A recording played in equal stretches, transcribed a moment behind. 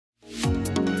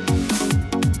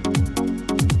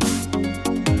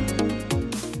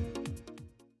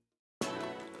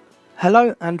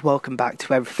Hello and welcome back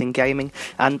to Everything Gaming,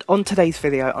 and on today's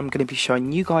video I'm going to be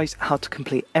showing you guys how to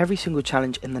complete every single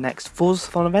challenge in the next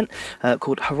Forzathon event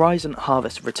called Horizon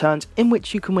Harvest Returns, in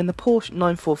which you can win the Porsche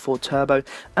 944 Turbo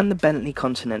and the Bentley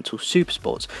Continental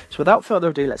Supersports. So without further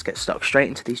ado, let's get stuck straight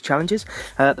into these challenges.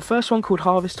 The first one, called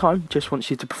Harvest Time, just wants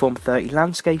you to perform 30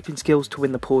 landscaping skills to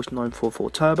win the Porsche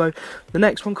 944 Turbo. The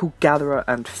next one, called Gatherer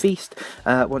and Feast,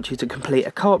 wants you to complete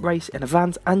a co-op race in a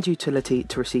vans and utility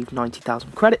to receive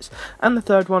 90,000 credits. And the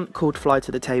third one, called Fly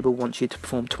to the Table, wants you to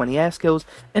perform 20 air skills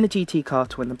in a GT car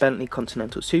to win the Bentley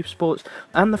Continental Supersports.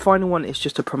 And the final one is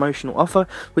just a promotional offer,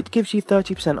 which gives you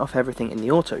 30% off everything in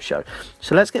the auto show.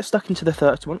 So let's get stuck into the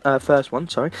first one,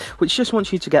 which just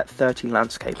wants you to get 30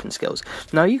 landscaping skills.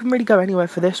 Now you can really go anywhere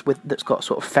for this that's got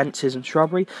sort of fences and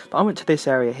shrubbery, but I went to this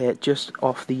area here just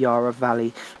off the Yarra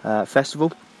Valley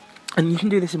Festival. And you can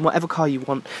do this in whatever car you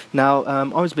want. Now, I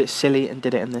was a bit silly and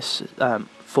did it in this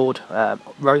Ford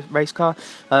race car,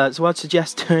 so I'd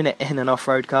suggest doing it in an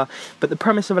off-road car. But the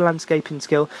premise of a landscaping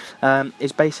skill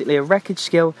is basically a wreckage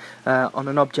skill on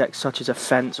an object such as a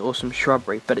fence or some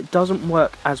shrubbery, but it doesn't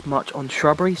work as much on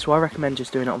shrubbery, so I recommend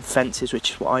just doing it on fences,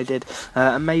 which is what I did,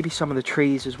 and maybe some of the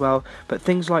trees as well. But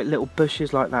things like little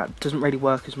bushes like that doesn't really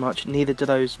work as much, neither do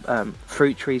those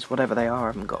fruit trees, whatever they are, I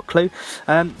haven't got a clue.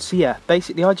 So yeah,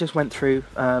 basically I just went through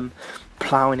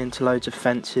ploughing into loads of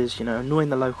fences, you know, annoying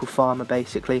the local farmer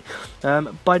basically,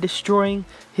 by destroying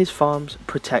his farm's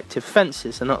protective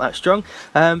fences. They're not that strong,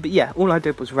 but yeah, all I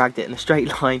did was ragged it in a straight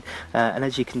line, and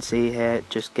as you can see here,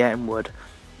 just getting wood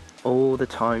all the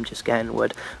time, just getting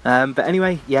wood. But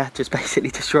anyway, yeah, just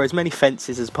basically destroy as many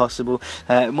fences as possible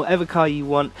in whatever car you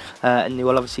want, and you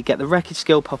will obviously get the wreckage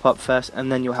skill pop up first,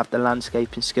 and then you'll have the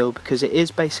landscaping skill, because it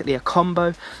is basically a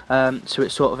combo. So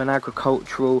it's sort of an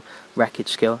agricultural wreckage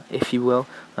skill, if you will.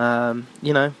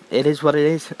 You know, it is what it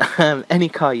is. Any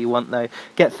car you want though,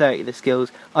 get 30 of the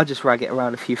skills. I just rag it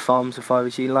around a few farms if I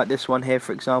was you, like this one here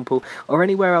for example, or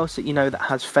anywhere else that you know that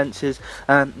has fences.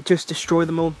 Just destroy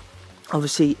them all.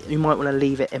 Obviously, you might want to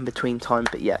leave it in between time,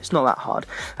 but yeah, it's not that hard.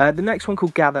 The next one,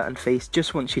 called Gather and Feast,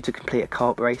 just wants you to complete a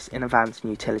co-op race in a vans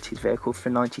and utilities vehicle for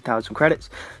 90,000 credits.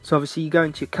 So obviously you go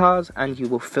into your cars and you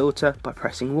will filter by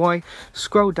pressing Y,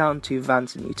 scroll down to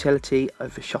vans and utility,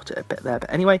 overshot it a bit there, but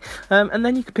anyway, and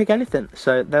then you can pick anything.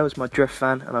 So there was my drift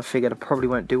van, and I figured I probably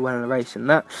won't do well in a race in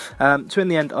that. So in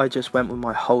the end, I just went with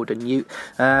my Holden Ute.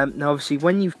 Now obviously,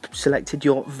 when you've selected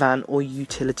your van or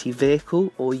utility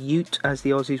vehicle, or Ute as the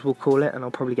Aussies will call it, and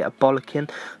I'll probably get a bollocking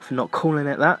for not calling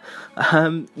it that,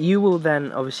 you will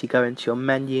then obviously go into your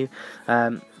menu,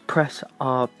 press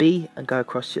RB and go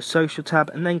across to your social tab,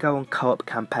 and then go on co-op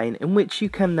campaign, in which you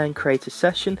can then create a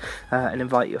session and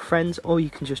invite your friends, or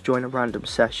you can just join a random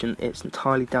session. It's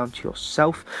entirely down to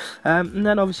yourself. And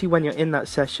then obviously when you're in that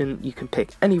session, you can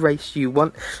pick any race you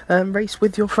want, race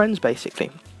with your friends basically.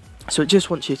 So it just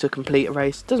wants you to complete a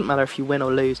race. Doesn't matter if you win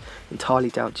or lose,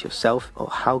 entirely down to yourself or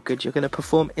how good you're going to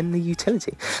perform in the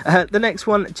utility. The next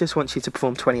one just wants you to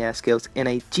perform 20 air skills in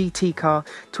a GT car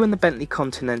to win the Bentley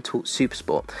Continental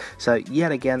Supersport. So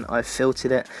yet again, I've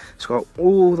filtered it, scroll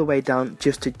all the way down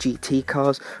just to GT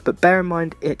cars, but bear in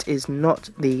mind it is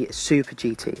not the Super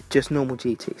GT, just normal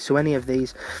GT. So any of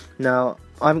these. Now,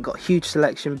 I haven't got a huge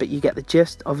selection, but you get the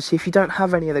gist. Obviously, if you don't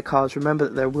have any of the cars, remember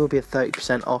that there will be a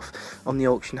 30% off on the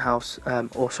auction house,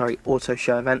 auto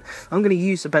show event. I'm going to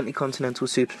use the Bentley Continental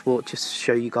Supersport just to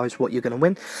show you guys what you're going to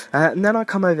win. And then I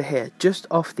come over here, just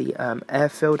off the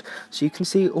airfield, so you can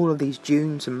see all of these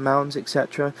dunes and mounds,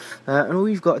 etc. And all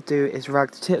you've got to do is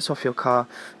rag the tits off your car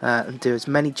and do as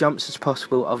many jumps as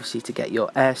possible, obviously, to get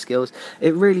your air skills.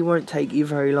 It really won't take you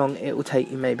very long. It will take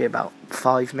you maybe about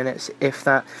 5 minutes, if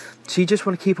that. So you just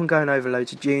want to keep on going over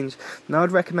loads of dunes. Now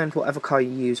I'd recommend whatever car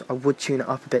you use, I would tune it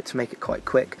up a bit to make it quite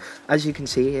quick. As you can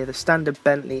see here, the standard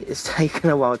Bentley is taking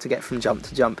a while to get from jump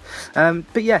to jump.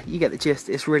 But yeah, you get the gist.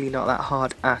 It's really not that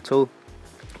hard at all.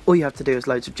 All you have to do is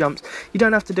loads of jumps. You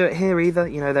don't have to do it here either,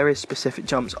 you know, there is specific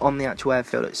jumps on the actual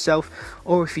airfield itself,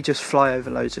 or if you just fly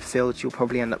over loads of fields, you'll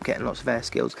probably end up getting lots of air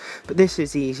skills. But this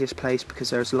is the easiest place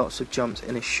because there's lots of jumps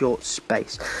in a short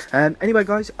space. Anyway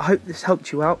guys, I hope this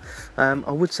helped you out. I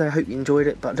would say I hope you enjoyed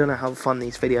it, but I don't know how fun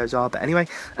these videos are. But anyway,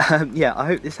 yeah, I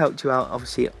hope this helped you out,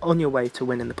 obviously on your way to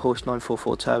winning the Porsche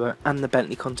 944 Turbo and the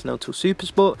Bentley Continental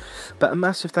Supersport. But a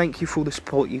massive thank you for all the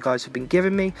support you guys have been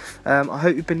giving me. I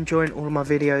hope you've been enjoying all of my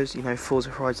videos. You know, Forza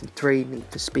Horizon 3, Need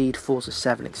for Speed, Forza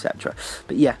 7, etc.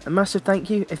 But yeah, a massive thank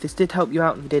you. If this did help you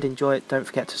out and you did enjoy it, don't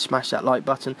forget to smash that like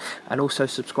button and also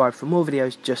subscribe for more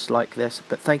videos just like this.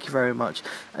 But thank you very much,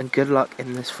 and good luck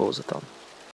in this Forzathon.